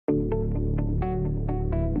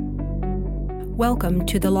Welcome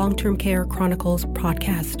to the Long-Term Care Chronicles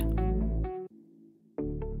podcast.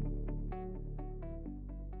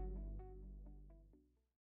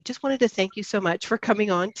 Just wanted to thank you so much for coming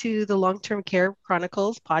on to the Long-Term Care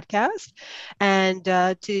Chronicles podcast and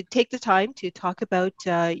to take the time to talk about,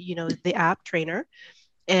 the app TrainR.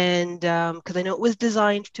 And because I know it was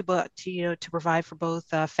designed to provide for both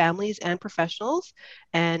families and professionals,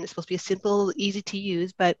 and it's supposed to be a simple, easy to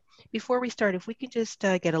use. But before we start, if we can just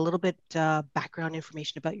get a little bit background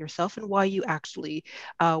information about yourself and why you actually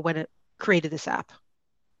created this app.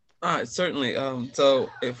 All right, certainly. So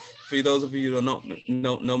if for those of you who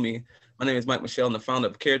don't know me, my name is Michel. I'm the founder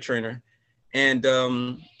of TrainR. And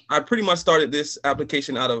I pretty much started this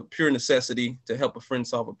application out of pure necessity to help a friend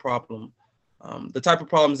solve a problem. The type of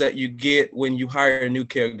problems that you get when you hire new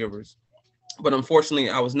caregivers. But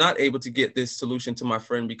unfortunately, I was not able to get this solution to my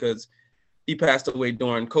friend because he passed away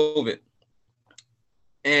during COVID.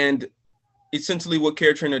 And essentially what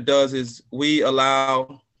TrainR does is we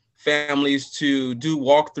allow families to do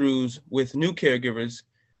walkthroughs with new caregivers,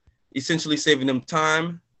 essentially saving them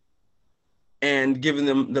time and giving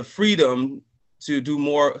them the freedom to do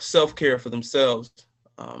more self-care for themselves.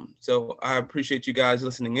 So I appreciate you guys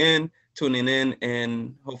listening in, tuning in,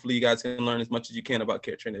 and hopefully you guys can learn as much as you can about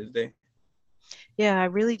TrainR today. Yeah, I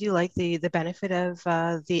really do like the benefit of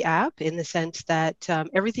the app in the sense that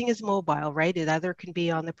everything is mobile, right? It either can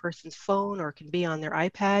be on the person's phone or it can be on their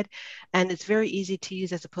iPad, and it's very easy to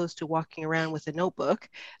use as opposed to walking around with a notebook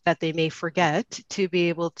that they may forget to be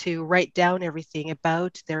able to write down everything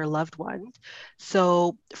about their loved ones.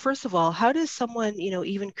 So first of all, how does someone,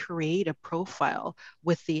 even create a profile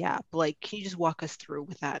with the app? Like, can you just walk us through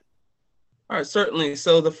with that? All right, certainly.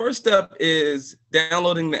 So the first step is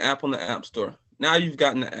downloading the app on the App Store. Now you've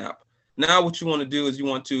gotten the app. Now what you want to do is you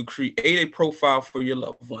want to create a profile for your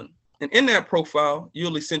loved one. And in that profile,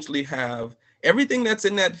 you'll essentially have everything that's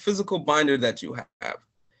in that physical binder that you have.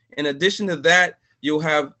 In addition to that, you'll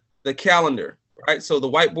have the calendar, right? So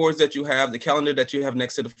the whiteboards that you have, the calendar that you have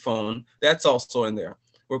next to the phone, that's also in there.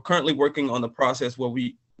 We're currently working on the process where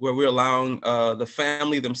we're allowing the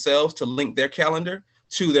family themselves to link their calendar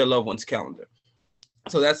to their loved one's calendar.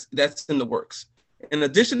 So that's in the works. In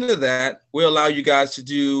addition to that, we'll allow you guys to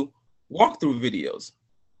do walkthrough videos.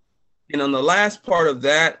 And on the last part of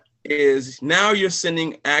that is now you're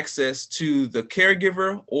sending access to the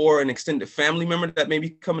caregiver or an extended family member that may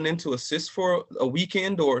be coming in to assist for a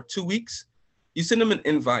weekend or 2 weeks. You send them an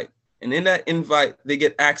invite. And in that invite, they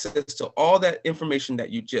get access to all that information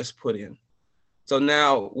that you just put in. So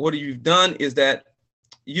now what you've done is that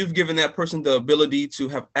you've given that person the ability to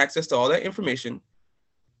have access to all that information.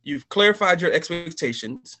 You've clarified your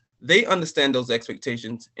expectations. They understand those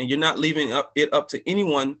expectations, and you're not leaving it up to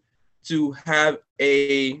anyone to have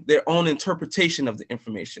their own interpretation of the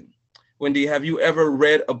information. Wendy, have you ever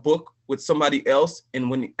read a book with somebody else,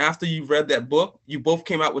 and after you've read that book, you both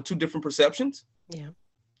came out with two different perceptions? Yeah.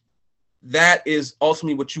 That is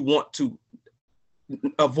ultimately what you want to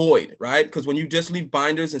avoid, right? Because when you just leave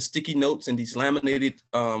binders and sticky notes and these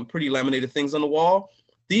pretty laminated things on the wall,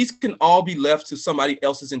 these can all be left to somebody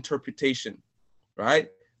else's interpretation, right?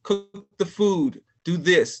 Cook the food, do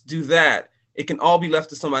this, do that. It can all be left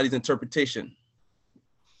to somebody's interpretation.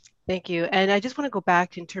 Thank you. And I just want to go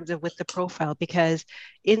back in terms of with the profile, because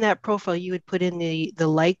in that profile, you would put in the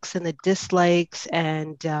likes and the dislikes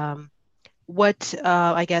and I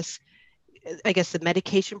guess the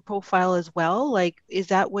medication profile as well. Like, is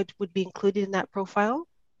that what would be included in that profile?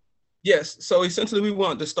 Yes. So essentially, we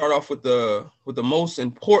want to start off with the most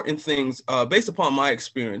important things based upon my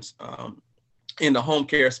experience in the home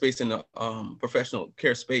care space, in the professional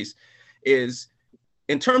care space, is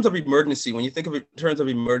in terms of emergency. When you think of it in terms of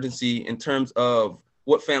emergency, in terms of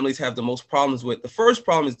what families have the most problems with, the first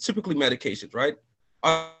problem is typically medications, right?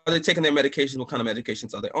 Are they taking their medications? What kind of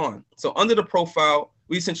medications are they on? So under the profile,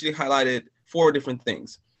 we essentially highlighted 4 different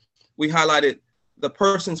things. We highlighted the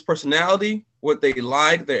person's personality, what they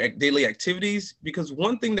like, their daily activities, because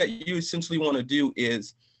one thing that you essentially want to do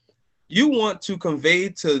is you want to convey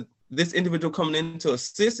to this individual coming in to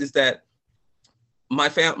assist is that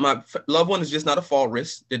my loved one is just not a fall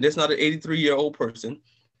risk. They're just not an 83-year-old person.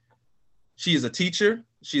 She is a teacher.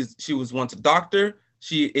 She was once a doctor.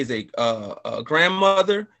 She is a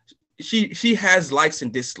grandmother. She has likes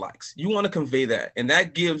and dislikes. You want to convey that, and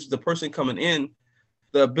that gives the person coming in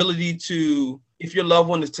the ability to, if your loved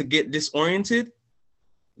one is to get disoriented,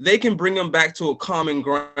 they can bring them back to a common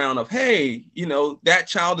ground of, hey, that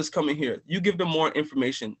child is coming here. You give them more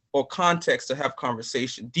information or context to have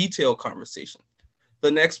conversation, detailed conversation.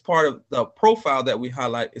 The next part of the profile that we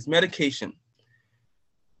highlight is medication.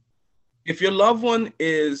 If your loved one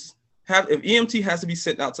if EMT has to be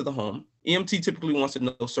sent out to the home, EMT typically wants to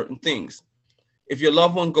know certain things. If your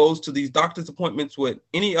loved one goes to these doctor's appointments with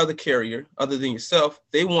any other carrier other than yourself,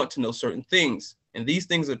 they want to know certain things. And these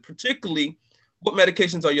things are particularly, what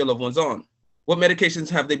medications are your loved ones on? What medications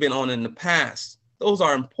have they been on in the past? Those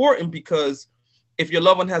are important because if your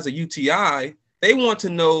loved one has a UTI, they want to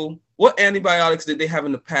know what antibiotics did they have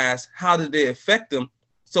in the past? How did they affect them?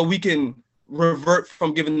 So we can revert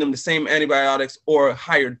from giving them the same antibiotics or a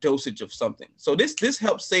higher dosage of something. So this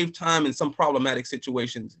helps save time in some problematic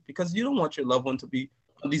situations, because you don't want your loved one to be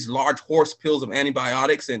on these large horse pills of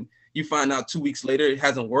antibiotics and you find out 2 weeks later it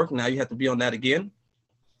hasn't worked. Now you have to be on that again.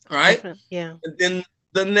 All right. Definitely. Yeah. And then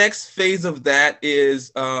the next phase of that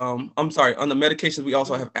is, on the medications, we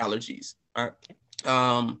also have allergies. All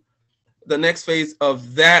right. The next phase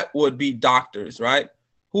of that would be doctors, right?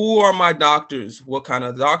 Who are my doctors? What kind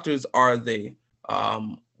of doctors are they?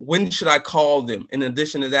 When should I call them? In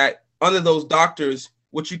addition to that, under those doctors,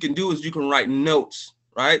 what you can do is you can write notes,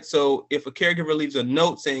 right? So if a caregiver leaves a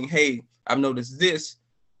note saying, hey, I've noticed this,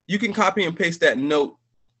 you can copy and paste that note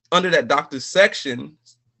under that doctor's section.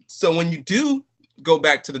 So when you do go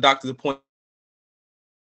back to the doctor's appointment,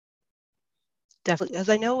 Definitely, as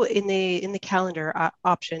I know in the calendar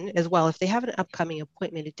option as well, if they have an upcoming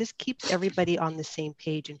appointment, it just keeps everybody on the same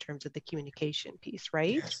page in terms of the communication piece,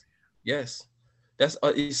 right? Yes. That's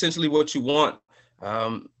essentially what you want.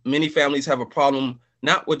 Many families have a problem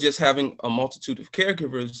not with just having a multitude of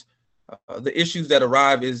caregivers. The issues that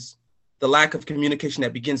arrive is the lack of communication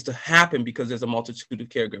that begins to happen because there's a multitude of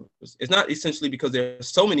caregivers. It's not essentially because there's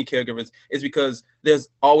so many caregivers, it's because there's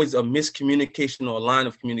always a miscommunication or a line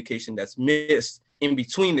of communication that's missed in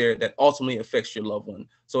between there that ultimately affects your loved one.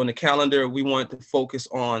 So in the calendar, we want to focus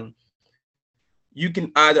on, you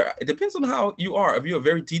can either, it depends on how you are. If you're a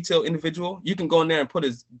very detailed individual, you can go in there and put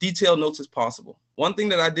as detailed notes as possible. One thing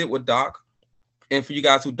that I did with Doc, and for you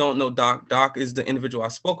guys who don't know Doc, Doc is the individual I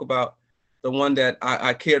spoke about, the one that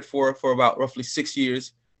I cared for about roughly 6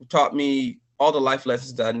 years, who taught me all the life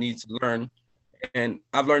lessons that I need to learn. And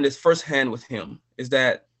I've learned this firsthand with him, is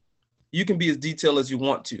that you can be as detailed as you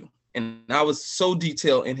want to. And I was so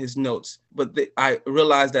detailed in his notes, but I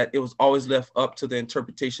realized that it was always left up to the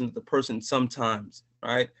interpretation of the person sometimes,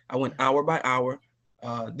 right? I went hour by hour.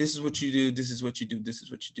 This is what you do. This is what you do. This is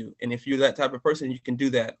what you do. And if you're that type of person, you can do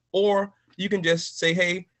that. Or you can just say,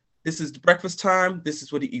 hey, this is breakfast time. This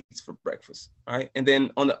is what he eats for breakfast, right? And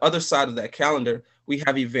then on the other side of that calendar, we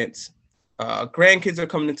have events. Grandkids are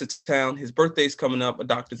coming into town. His birthday's coming up. A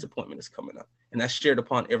doctor's appointment is coming up. And that's shared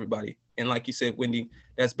upon everybody. And like you said, Wendy,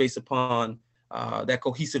 that's based upon that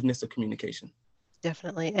cohesiveness of communication.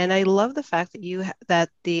 Definitely. And I love the fact that that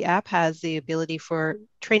the app has the ability for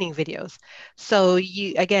training videos. So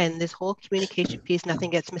again, this whole communication piece,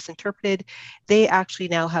 nothing gets misinterpreted. They actually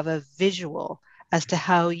now have a visual as to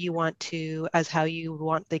how you want the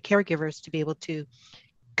caregivers to be able to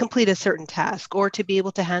complete a certain task or to be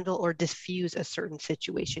able to handle or diffuse a certain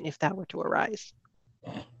situation if that were to arise.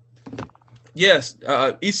 Yes,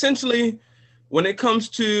 essentially, when it comes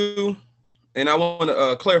to, and I want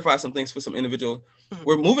to clarify some things for some individuals,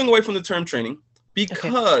 we're moving away from the term training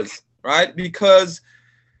because, right? Because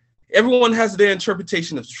everyone has their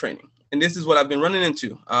interpretation of training. And this is what I've been running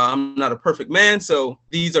into. I'm not a perfect man. So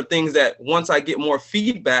these are things that once I get more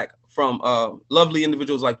feedback from lovely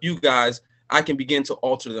individuals like you guys, I can begin to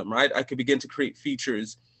alter them, right? I can begin to create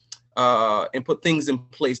features and put things in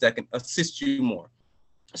place that can assist you more.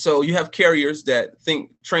 So you have carriers that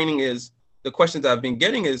think training is, the questions I've been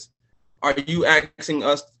getting is, are you telling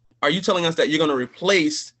us that you're going to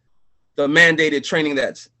replace the mandated training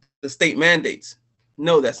that's the state mandates?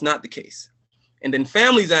 No, that's not the case. And then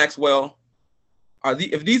families ask, well,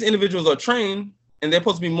 if these individuals are trained and they're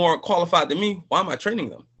supposed to be more qualified than me, why am I training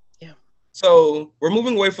them? Yeah. So we're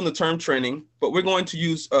moving away from the term training, but we're going to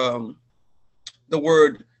use the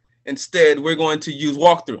word instead. We're going to use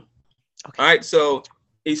walkthrough. Okay. All right. So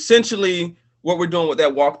essentially what we're doing with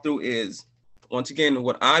that walkthrough is, once again,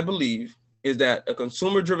 what I believe is that a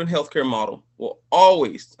consumer-driven healthcare model will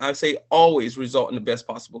always, I say always, result in the best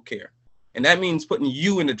possible care. And that means putting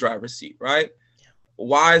you in the driver's seat, right?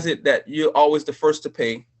 Why is it that you're always the first to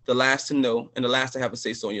pay, the last to know, and the last to have a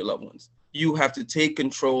say-so on your loved ones? You have to take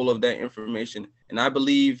control of that information. And I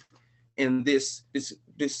believe in this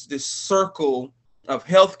circle of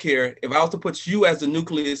healthcare, if I was to put you as the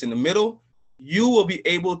nucleus in the middle, you will be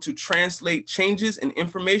able to translate changes in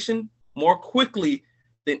information more quickly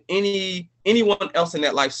than anyone else in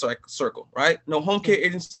that life circle, right? No home care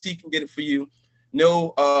agency can get it for you.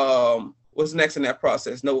 No, what's next in that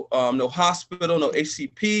process? No hospital, no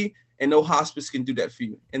HCP, and no hospice can do that for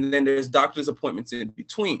you. And then there's doctor's appointments in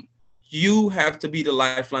between. You have to be the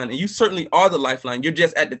lifeline, and you certainly are the lifeline. You're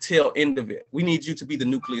just at the tail end of it. We need you to be the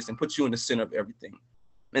nucleus and put you in the center of everything.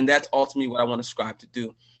 And that's ultimately what I want to strive to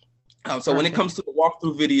do. So when it comes to the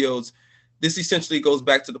walkthrough videos, this essentially goes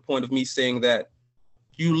back to the point of me saying that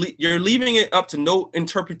you're leaving it up to no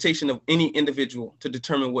interpretation of any individual to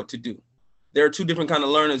determine what to do. There are two different kind of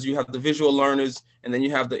learners. You have the visual learners, and then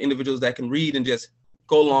you have the individuals that can read and just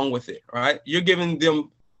go along with it, right? You're giving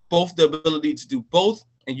them both the ability to do both,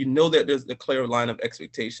 and you know that there's a clear line of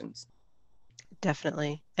expectations.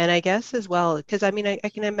 Definitely. And I guess as well, because I mean, I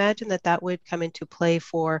can imagine that that would come into play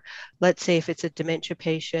for, let's say, if it's a dementia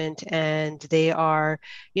patient and they are,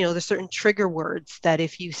 there's certain trigger words that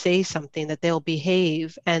if you say something that they'll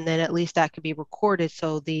behave, and then at least that could be recorded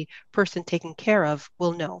so the person taken care of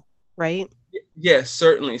will know, right? Yes,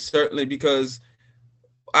 certainly, because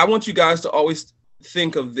I want you guys to always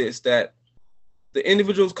think of this, that the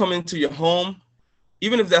individuals come into your home,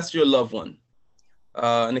 even if that's your loved one,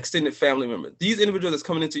 an extended family member. These individuals that's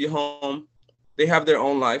coming into your home, they have their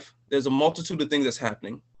own life. There's a multitude of things that's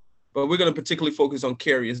happening, but we're going to particularly focus on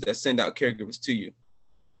carriers that send out caregivers to you.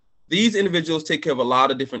 These individuals take care of a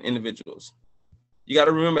lot of different individuals. You got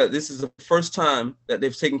to remember that this is the first time that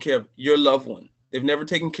they've taken care of your loved one. They've never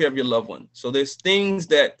taken care of your loved one. So there's things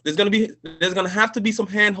that there's going to have to be some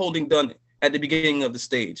hand holding done at the beginning of the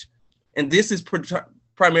stage. And this is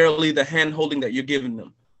primarily the hand holding that you're giving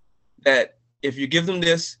them. That if you give them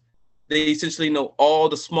this, they essentially know all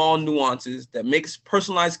the small nuances that makes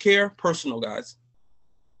personalized care personal, guys.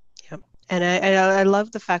 Yep. And I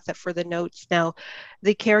love the fact that for the notes now,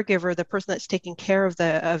 the caregiver, the person that's taking care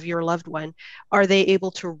of your loved one, are they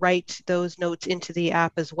able to write those notes into the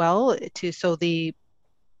app as well so the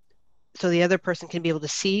other person can be able to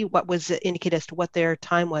see what was indicated as to what their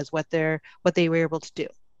time was, what they were able to do?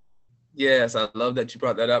 Yes, I love that you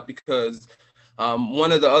brought that up, because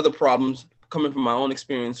one of the other problems coming from my own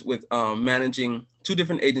experience with managing two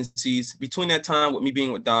different agencies, between that time with me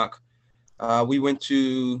being with Doc, we went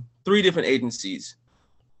to 3 different agencies.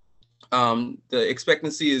 The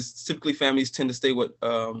expectancy is typically families tend to stay with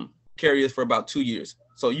carriers for about 2 years.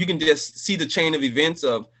 So you can just see the chain of events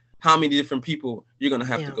of how many different people you're going to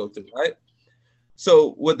have to go through, right?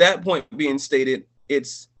 So with that point being stated,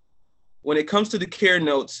 it's when it comes to the care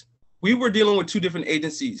notes, we were dealing with 2 different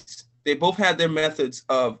agencies. They both had their methods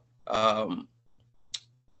of how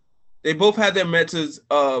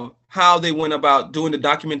they went about doing the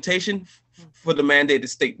documentation for the mandated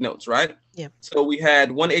state notes, right? Yeah. So we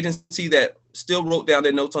had one agency that still wrote down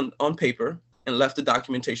their notes on paper and left the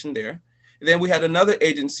documentation there. And then we had another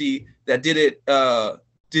agency that did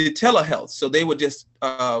telehealth. So they would just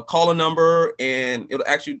call a number and it'll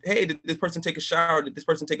actually, hey, did this person take a shower? Did this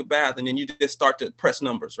person take a bath? And then you just start to press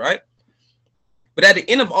numbers, right? But at the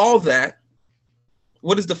end of all that,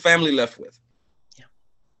 what is the family left with? Yeah.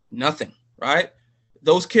 Nothing, right?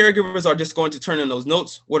 Those caregivers are just going to turn in those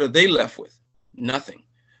notes. What are they left with? Nothing.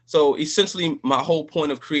 So essentially, my whole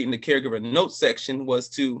point of creating the caregiver notes section was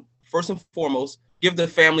to, first and foremost, give the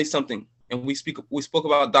family something. And we spoke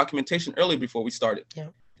about documentation earlier before we started. Yeah.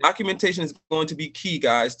 Documentation is going to be key,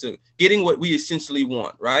 guys, to getting what we essentially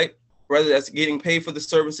want, right? Whether that's getting paid for the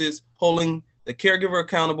services, holding the caregiver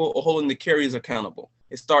accountable, or holding the carriers accountable.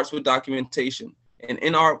 It starts with documentation. And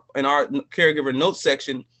in our caregiver notes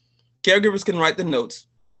section, caregivers can write the notes.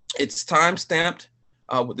 It's time stamped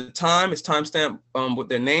with the time. It's time stamped with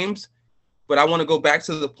their names. But I want to go back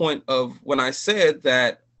to the point of when I said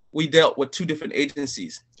that we dealt with 2 different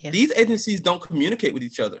agencies. Yes. These agencies don't communicate with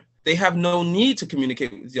each other. They have no need to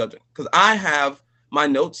communicate with each other because I have my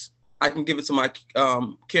notes. I can give it to my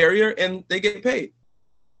carrier and they get paid,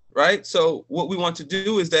 right? So what we want to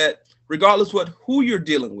do is that regardless of who you're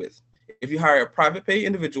dealing with, if you hire a private pay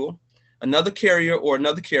individual, another carrier or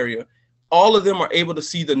another carrier, all of them are able to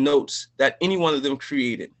see the notes that any one of them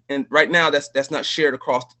created. And right now, that's not shared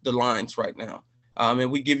across the lines right now.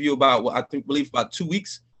 And we give you about, believe about 2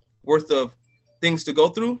 weeks worth of things to go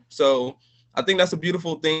through. So I think that's a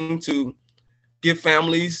beautiful thing to give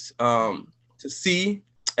families to see.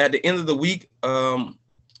 At the end of the week,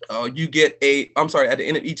 you get at the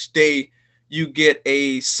end of each day, you get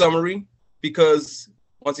a summary, because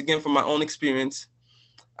once again, from my own experience,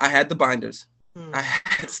 I had the binders, I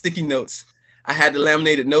had sticky notes, I had the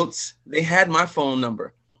laminated notes. They had my phone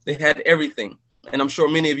number, they had everything. And I'm sure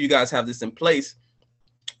many of you guys have this in place.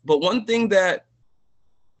 But one thing that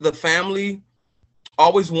the family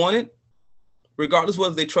always wanted, regardless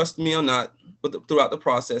whether they trusted me or not, but throughout the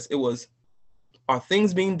process, it was, are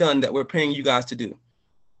things being done that we're paying you guys to do?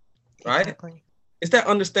 Right? Exactly. It's that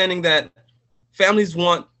understanding that families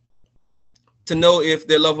want to know if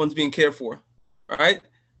their loved one's being cared for, right?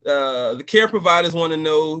 The care providers want to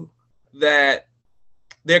know that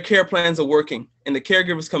their care plans are working, and the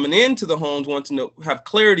caregivers coming into the homes want to have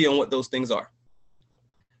clarity on what those things are.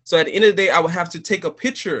 So at the end of the day, I would have to take a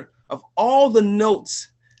picture of all the notes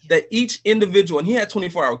that each individual, and he had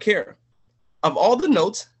 24-hour care, of all the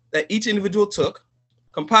notes that each individual took,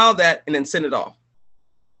 compile that, and then send it off.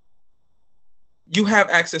 You have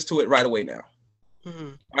access to it right away now.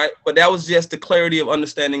 Right? But that was just the clarity of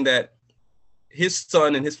understanding that his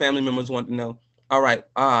son and his family members want to know, all right,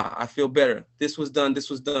 I feel better. This was done. This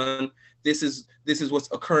was done. This is what's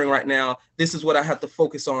occurring right now. This is what I have to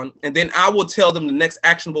focus on. And then I will tell them the next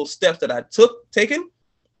actionable steps that I taken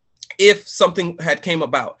if something had came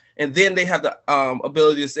about. And then they have the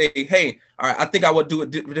ability to say, hey, all right, I think I would do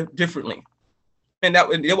it differently. And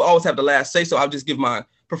they will always have the last say. So I'll just give my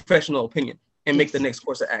professional opinion and make the next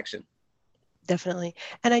course of action. Definitely.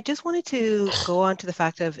 And I just wanted to go on to the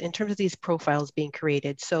fact of, in terms of these profiles being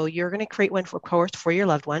created. So you're going to create one, of course, for your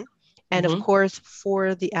loved one. And of course,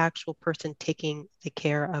 for the actual person taking the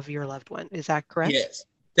care of your loved one. Is that correct? Yes,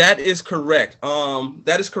 that is correct.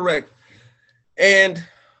 That is correct. And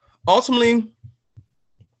ultimately,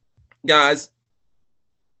 guys,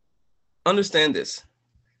 understand this.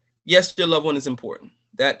 Yes, your loved one is important.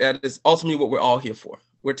 That is ultimately what we're all here for.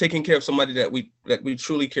 We're taking care of somebody that we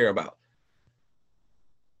truly care about.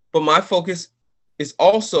 But my focus is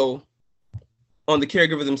also on the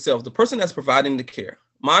caregiver themselves, the person that's providing the care.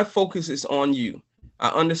 My focus is on you. I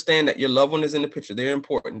understand that your loved one is in the picture. They're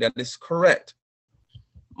important. That is correct.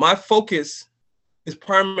 My focus is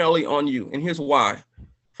primarily on you. And here's why.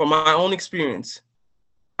 From my own experience,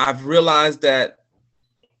 I've realized that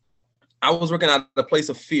I was working out of a place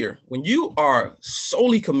of fear. When you are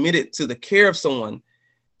solely committed to the care of someone,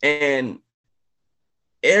 and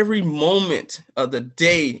every moment of the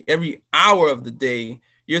day, every hour of the day,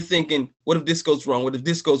 you're thinking, what if this goes wrong? What if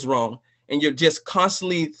this goes wrong? And you're just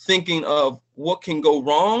constantly thinking of what can go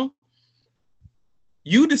wrong.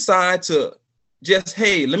 You decide to just,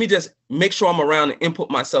 hey, let me just make sure I'm around and input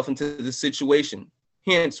myself into the situation.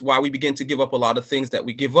 Hence why we begin to give up a lot of things that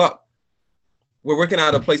we give up. We're working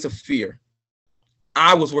out of a place of fear.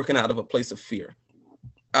 I was working out of a place of fear.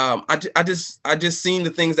 I just seen the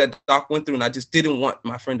things that Doc went through, and I just didn't want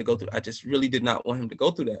my friend to go through. I just really did not want him to go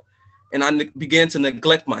through that. And I began to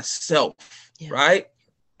neglect myself, right?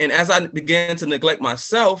 And as I began to neglect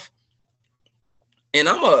myself, and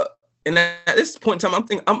at this point in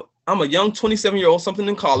time, I'm a young 27-year-old, something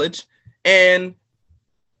in college. And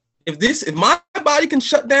if my body can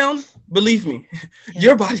shut down, believe me,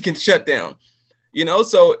 your body can shut down,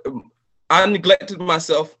 so I neglected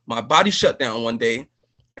myself. My body shut down one day,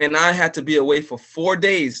 and I had to be away for 4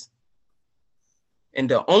 days. And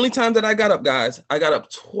the only time that I got up, guys, I got up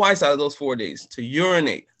twice out of those 4 days to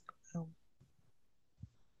urinate.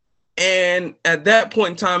 And at that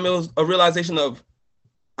point in time, it was a realization of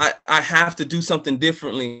I have to do something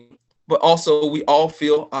differently. But also, we all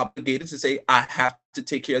feel obligated to say, I have to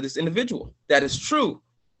take care of this individual. That is true.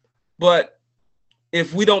 But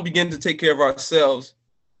if we don't begin to take care of ourselves,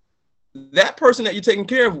 that person that you're taking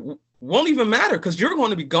care of won't even matter, because you're going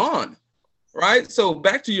to be gone, right? So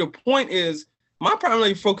back to your point is, my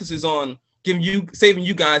primary focus is on saving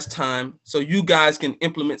you guys time so you guys can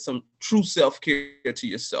implement some true self-care to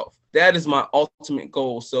yourself. That is my ultimate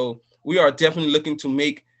goal. So we are definitely looking to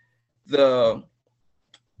make the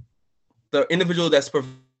individual that's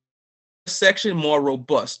section more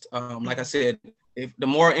robust. Like I said, if the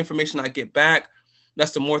more information I get back,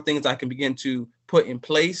 that's the more things I can begin to put in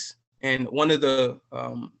place. And one of the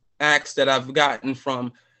acts that I've gotten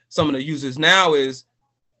from some of the users now is,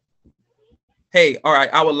 hey, all right,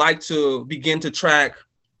 I would like to begin to track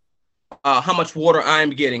how much water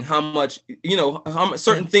I'm getting, how much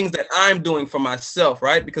certain things that I'm doing for myself,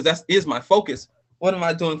 right? Because that is my focus. What am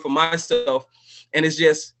I doing for myself? And it's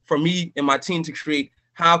just for me and my team to create,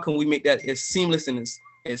 how can we make that as seamless and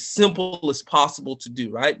as simple as possible to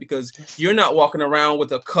do, right? Because you're not walking around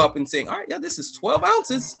with a cup and saying, all right, yeah, this is 12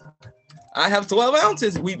 ounces. I have 12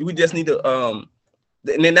 ounces. We just need to, and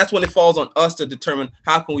then that's when it falls on us to determine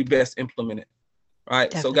how can we best implement it,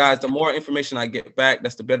 right? Definitely. So guys, the more information I get back,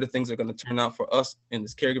 that's the better things are going to turn out for us in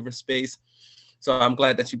this caregiver space. So I'm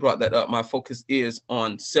glad that you brought that up. My focus is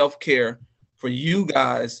on self-care for you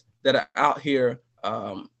guys that are out here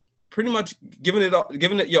pretty much giving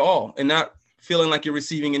it your all and not feeling like you're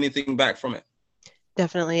receiving anything back from it.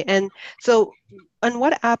 Definitely. And so on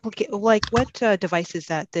what devices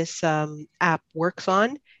that this app works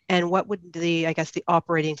on, and what would the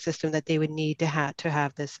operating system that they would need to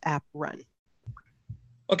have this app run?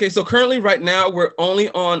 Okay, so currently right now we're only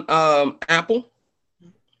on Apple,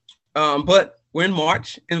 but We're in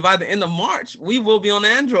March, and by the end of March, we will be on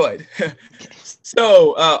Android.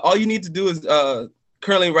 So all you need to do is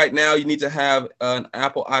currently right now, you need to have an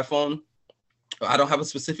Apple iPhone. I don't have a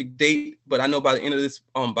specific date, but I know by the end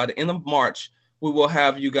of by the end of March, we will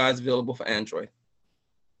have you guys available for Android.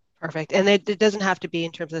 Perfect. And it doesn't have to be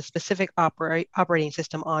in terms of specific operating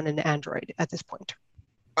system on an Android at this point.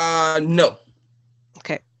 No.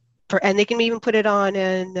 Okay. And they can even put it on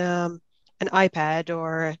an iPad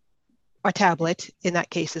or a tablet in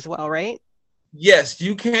that case as well, right? Yes,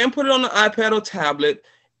 you can put it on the iPad or tablet.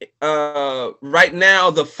 Right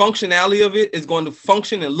now, the functionality of it is going to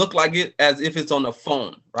function and look like it as if it's on the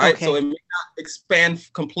phone, right? Okay. So it may not expand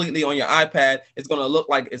completely on your iPad. It's going to look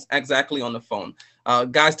like it's exactly on the phone.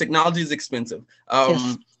 Guys, technology is expensive.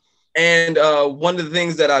 Yes. And one of the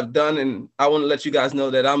things that I've done, and I want to let you guys know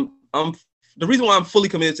that I'm the reason why I'm fully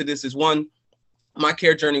committed to this is one, my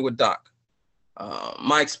care journey with Doc,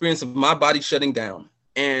 my experience of my body shutting down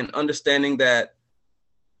and understanding that.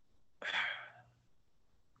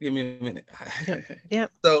 Give me a minute. Yeah.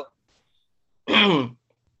 So,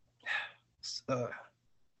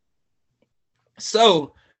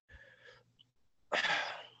 so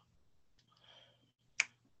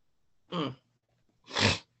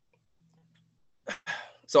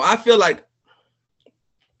I feel like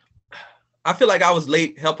I was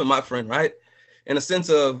late helping my friend, right? In a sense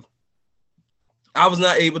of I was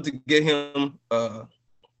not able to get him a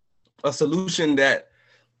solution that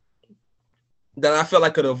I felt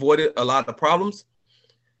like could have avoided a lot of problems,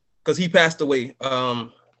 because he passed away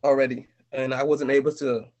already, and I wasn't able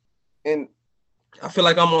to. And I feel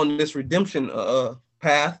like I'm on this redemption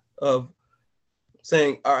path of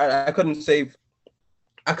saying, all right, I couldn't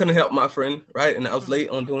help my friend, right? And I was late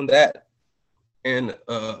on doing that. And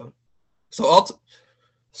so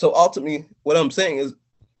ultimately, what I'm saying is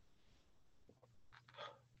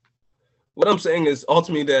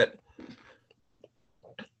ultimately that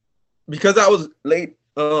because I was late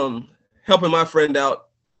helping my friend out,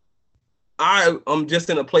 I'm just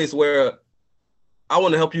in a place where I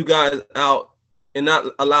want to help you guys out and not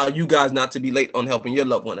allow you guys not to be late on helping your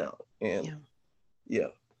loved one out. And yeah,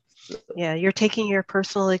 you're taking your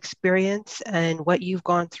personal experience and what you've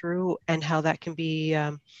gone through and how that can be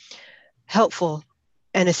helpful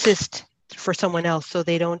and assist for someone else so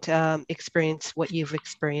they don't experience what you've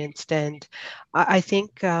experienced. And I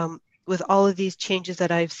think with all of these changes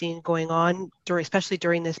that I've seen going on, especially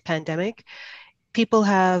during this pandemic, people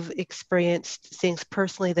have experienced things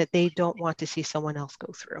personally that they don't want to see someone else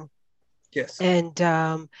go through. Yes. And,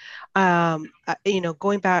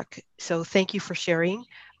 going back, so thank you for sharing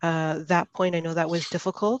that point. I know that was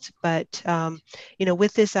difficult, but,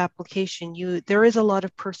 with this application, there is a lot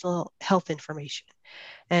of personal health information.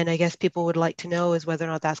 And I guess people would like to know is whether or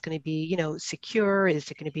not that's going to be, secure. Is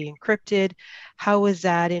it going to be encrypted? How is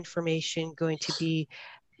that information going to be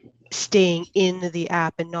staying in the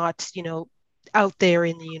app and not, out there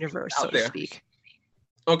in the universe, so to speak?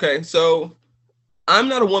 Okay, so I'm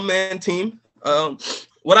not a one-man team.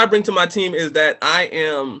 What I bring to my team is that I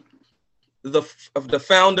am the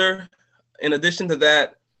founder. In addition to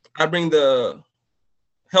that, I bring the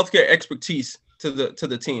healthcare expertise to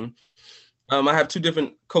the team. I have two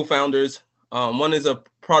different co-founders. One is a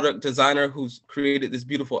product designer who's created this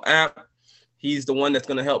beautiful app. He's the one that's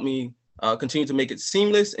going to help me continue to make it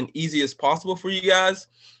seamless and easy as possible for you guys.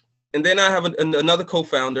 And then I have another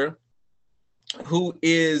co-founder who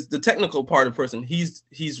is the technical part of the person. He's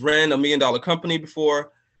ran $1 million company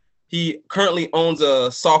before. He currently owns a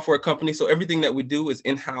software company, so everything that we do is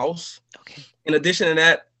in-house. Okay. In addition to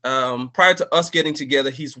that, prior to us getting together,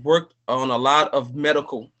 he's worked on a lot of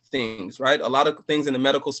medical things, right? A lot of things in the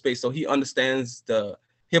medical space. So he understands the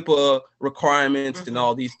HIPAA requirements and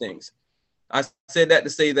all these things. I said that to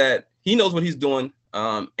say that he knows what he's doing,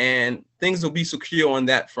 and things will be secure on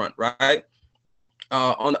that front, right?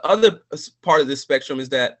 On the other part of this spectrum is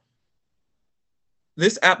that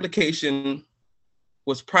this application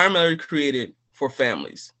was primarily created for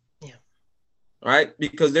families. Yeah. Right?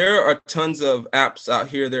 Because there are tons of apps out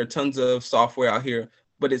here, there are tons of software out here,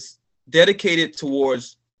 but it's dedicated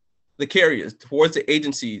towards the carriers, towards the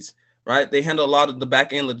agencies, right? They handle a lot of the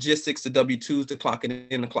back end logistics, the W-2s, the clocking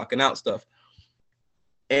in, the clocking out stuff.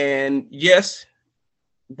 And yes,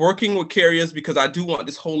 working with carriers, because I do want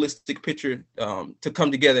this holistic picture to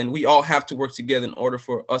come together, and we all have to work together in order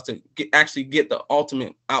for us to actually get the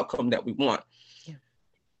ultimate outcome that we want. Yeah.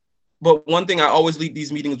 But one thing I always lead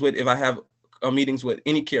these meetings with, if I have meetings with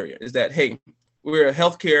any carrier, is that, hey, we're a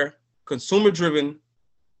healthcare consumer-driven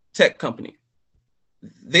tech company.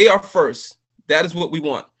 They are first. That is what we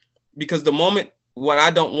want. Because the moment, what I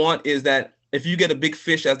don't want is that if you get a big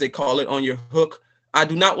fish, as they call it, on your hook, I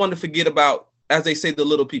do not want to forget about, as they say, the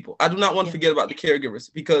little people. I do not want to forget about the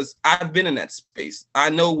caregivers, because I've been in that space. I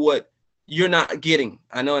know what you're not getting.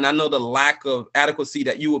 I know the lack of adequacy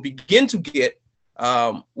that you will begin to get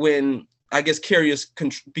when, I guess, carriers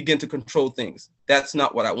begin to control things. That's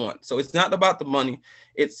not what I want. So it's not about the money.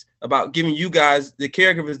 It's about giving you guys, the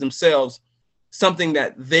caregivers themselves, something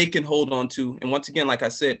that they can hold on to. And once again, like I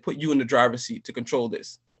said, put you in the driver's seat to control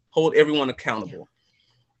this. Hold everyone accountable.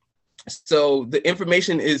 So the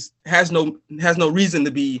information has no reason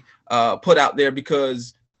to be put out there,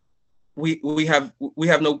 because we have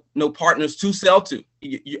no partners to sell to.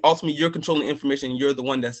 Ultimately, you're controlling information, and you're the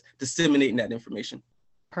one that's disseminating that information.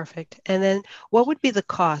 Perfect. And then what would be the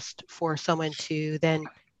cost for someone to then,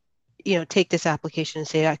 take this application and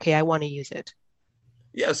say, okay, I want to use it?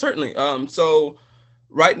 Yeah, certainly. So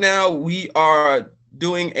right now we are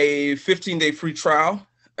doing a 15-day free trial.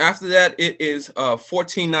 After that, it is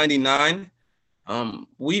 $14.99.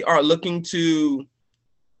 We are looking to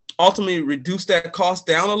ultimately reduce that cost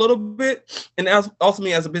down a little bit. And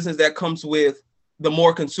ultimately, as a business, that comes with the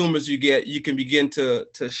more consumers you get, you can begin to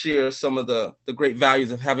share some of the great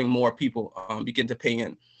values of having more people begin to pay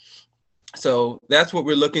in. So that's what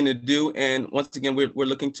we're looking to do. And once again, we're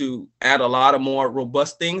looking to add a lot of more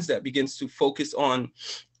robust things that begins to focus on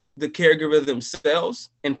the caregiver themselves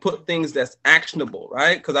and put things that's actionable,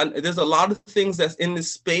 right? Because there's a lot of things that's in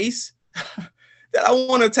this space that I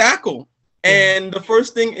want to tackle. And the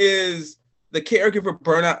first thing is the caregiver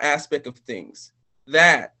burnout aspect of things.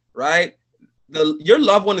 That, right? Your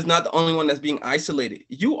loved one is not the only one that's being isolated.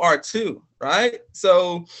 You are too, right?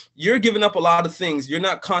 So you're giving up a lot of things. You're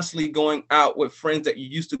not constantly going out with friends that you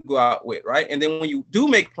used to go out with, right? And then when you do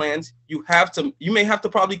make plans, you may have to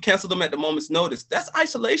probably cancel them at the moment's notice. That's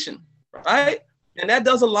isolation, right? And that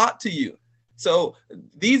does a lot to you. So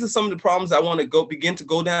these are some of the problems I want to begin to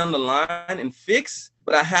go down the line and fix,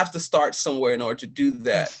 but I have to start somewhere in order to do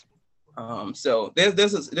that. So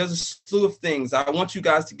there's a slew of things. I want you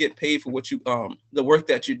guys to get paid for what the work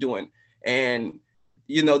that you're doing. And,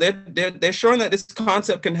 they're showing that this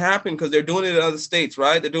concept can happen because they're doing it in other states,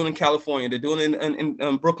 right? They're doing it in California. They're doing it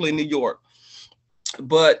in Brooklyn, New York.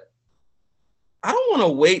 But I don't want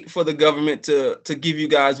to wait for the government to give you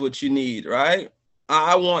guys what you need, right?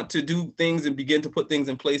 I want to do things and begin to put things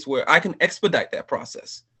in place where I can expedite that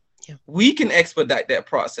process. Yeah. We can expedite that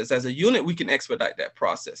process. As a unit, we can expedite that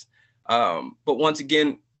process. But once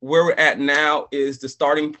again, where we're at now is the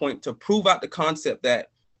starting point to prove out the concept that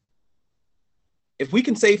if we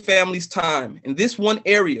can save families time in this one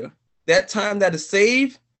area, that time that is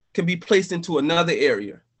saved can be placed into another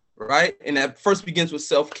area, right? And that first begins with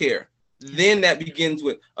self-care. Then that begins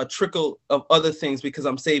with a trickle of other things because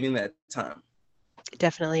I'm saving that time.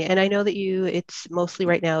 Definitely. And I know that it's mostly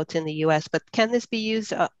right now, it's in the US, but can this be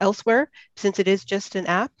used elsewhere since it is just an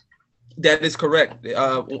app? That is correct.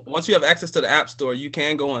 Once you have access to the App Store, you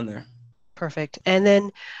can go on there. Perfect. And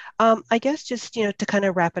then I guess just, to kind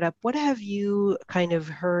of wrap it up, what have you kind of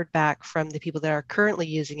heard back from the people that are currently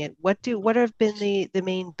using it? What have been the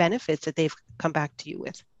main benefits that they've come back to you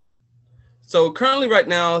with? So currently right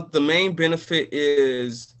now, the main benefit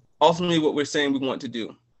is ultimately what we're saying we want to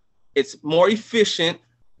do. It's more efficient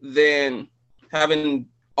than having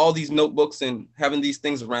all these notebooks and having these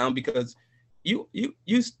things around, because you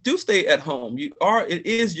do stay at home. It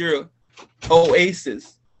is your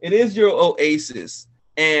oasis. It is your oasis.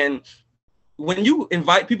 And when you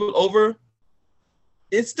invite people over,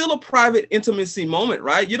 it's still a private intimacy moment,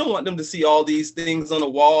 right? You don't want them to see all these things on the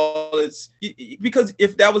wall. Because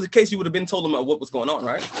if that was the case, you would have been told them what was going on,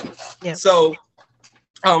 right? Yeah. So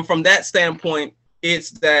from that standpoint,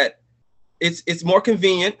 it's more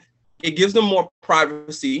convenient. It gives them more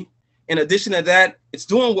privacy. In addition to that, it's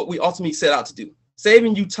doing what we ultimately set out to do,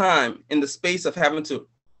 saving you time in the space of having to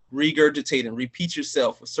regurgitate and repeat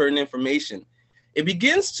yourself with certain information. It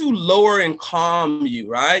begins to lower and calm you,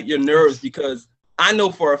 right? Your nerves, because I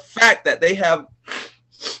know for a fact that they have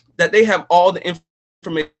all the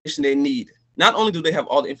information they need. Not only do they have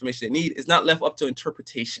all the information they need, it's not left up to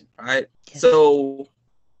interpretation, right? Yes. So,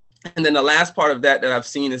 and then the last part of that I've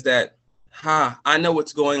seen is that, I know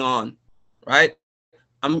what's going on, right?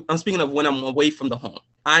 I'm speaking of when I'm away from the home.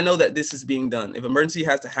 I know that this is being done. If emergency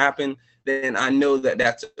has to happen, then I know that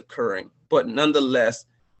that's occurring. But nonetheless,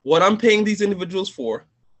 what I'm paying these individuals for,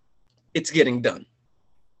 it's getting done.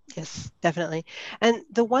 Yes, definitely. And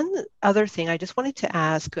the one other thing I just wanted to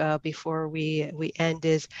ask before we end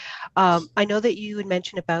is, I know that you had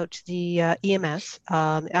mentioned about the EMS,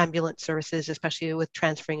 ambulance services, especially with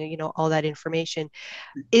transferring, all that information.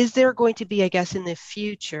 Is there going to be, I guess, in the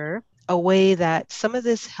future, a way that some of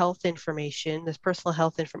this health information, this personal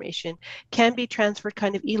health information, can be transferred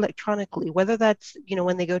kind of electronically, whether that's,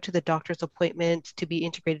 when they go to the doctor's appointment to be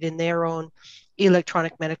integrated in their own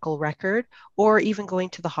electronic medical record, or even going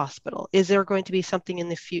to the hospital. Is there going to be something in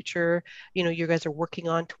the future, you guys are working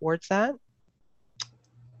on towards that?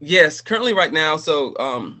 Yes, currently right now. So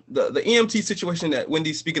the EMT situation that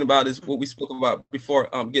Wendy's speaking about is what we spoke about before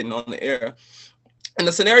getting on the air. And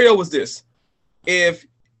the scenario was this: if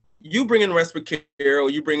you bring in respiratory care, or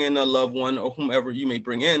you bring in a loved one, or whomever you may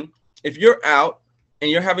bring in, if you're out and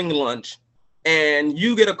you're having lunch and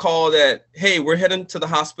you get a call that, hey, we're heading to the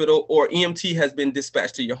hospital, or EMT has been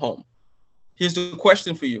dispatched to your home, here's the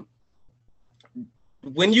question for you.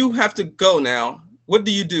 When you have to go now, what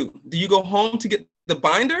do? Do you go home to get the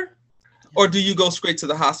binder, or do you go straight to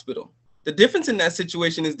the hospital? The difference in that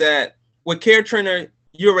situation is that with TrainR,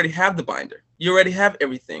 you already have the binder. You already have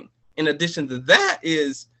everything. In addition to that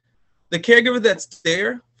is the caregiver that's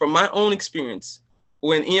there, from my own experience,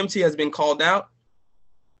 when EMT has been called out,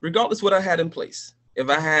 regardless what I had in place, if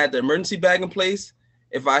I had the emergency bag in place,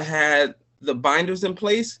 if I had the binders in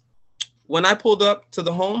place, when I pulled up to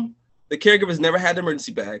the home, the caregivers never had the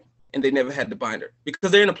emergency bag and they never had the binder,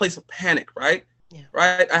 because they're in a place of panic, right? Yeah.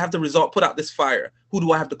 Right? I have to put out this fire. Who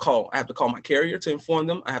do I have to call? I have to call my carrier to inform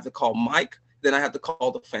them. I have to call Mike. Then I have to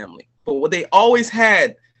call the family. But what they always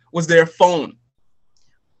had was their phone,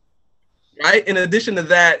 right? In addition to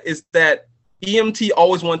that is that EMT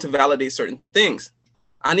always wanted to validate certain things.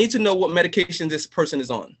 I need to know what medication this person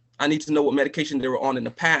is on. I need to know what medication they were on in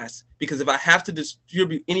the past, because if I have to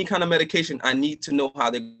distribute any kind of medication, I need to know how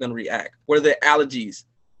they're going to react. What are their allergies?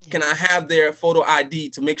 Can I have their photo ID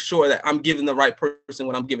to make sure that I'm giving the right person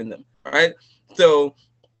what I'm giving them? All right. So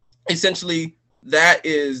essentially, that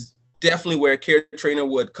is definitely where TrainR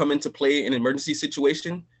would come into play in an emergency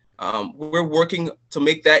situation. We're working to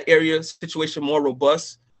make that area situation more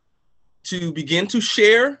robust, to begin to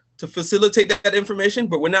share, to facilitate that information,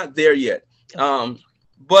 but we're not there yet.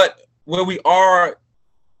 But where we are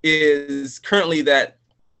is currently that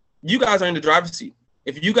you guys are in the driver's seat.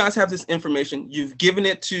 If you guys have this information, you've given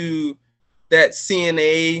it to that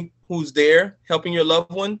CNA who's there helping your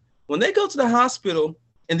loved one. When they go to the hospital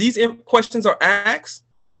and these questions are asked,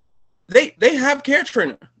 they have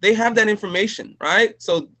TrainR. They have that information, right?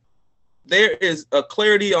 So there is a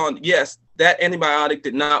clarity on, yes, that antibiotic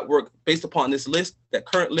did not work based upon this list, that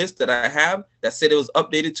current list that I have that said it was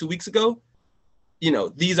updated 2 weeks ago.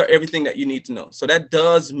 These are everything that you need to know. So that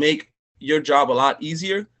does make your job a lot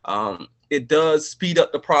easier. It does speed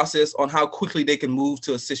up the process on how quickly they can move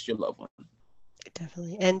to assist your loved one.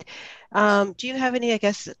 Definitely. And do you have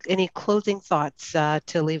any closing thoughts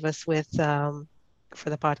to leave us with for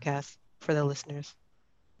the podcast, for the listeners?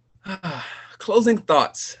 Closing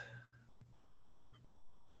thoughts.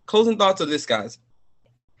 Closing thoughts are this, guys.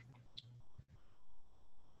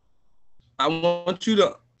 I want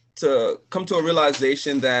you to come to a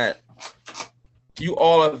realization that you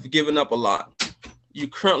all have given up a lot. You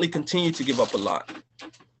currently continue to give up a lot.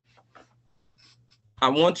 I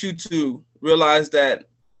want you to realize that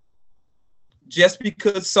just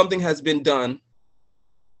because something has been done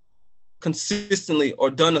consistently or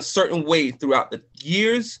done a certain way throughout the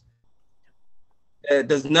years, it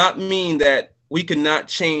does not mean that we cannot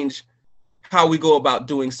change how we go about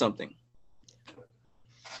doing something.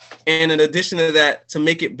 And in addition to that, to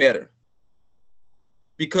make it better.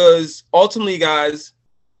 Because ultimately, guys,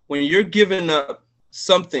 when you're giving up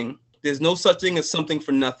something, there's no such thing as something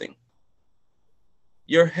for nothing.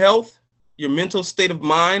 Your health, your mental state of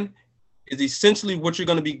mind is essentially what you're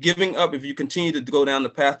going to be giving up if you continue to go down the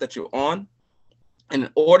path that you're on. And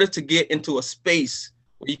in order to get into a space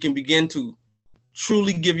where you can begin to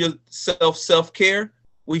truly give yourself self-care,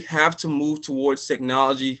 we have to move towards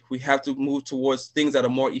technology. We have to move towards things that are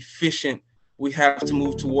more efficient. We have to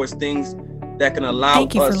move towards things that can allow us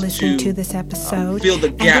Thank you for listening to this episode. Fill the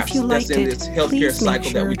gaps and if you liked that's in this healthcare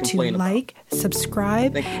cycle that we complain about. Like,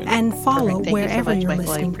 subscribe, and follow wherever you're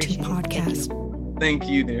listening to podcasts. Thank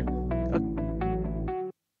you, dear.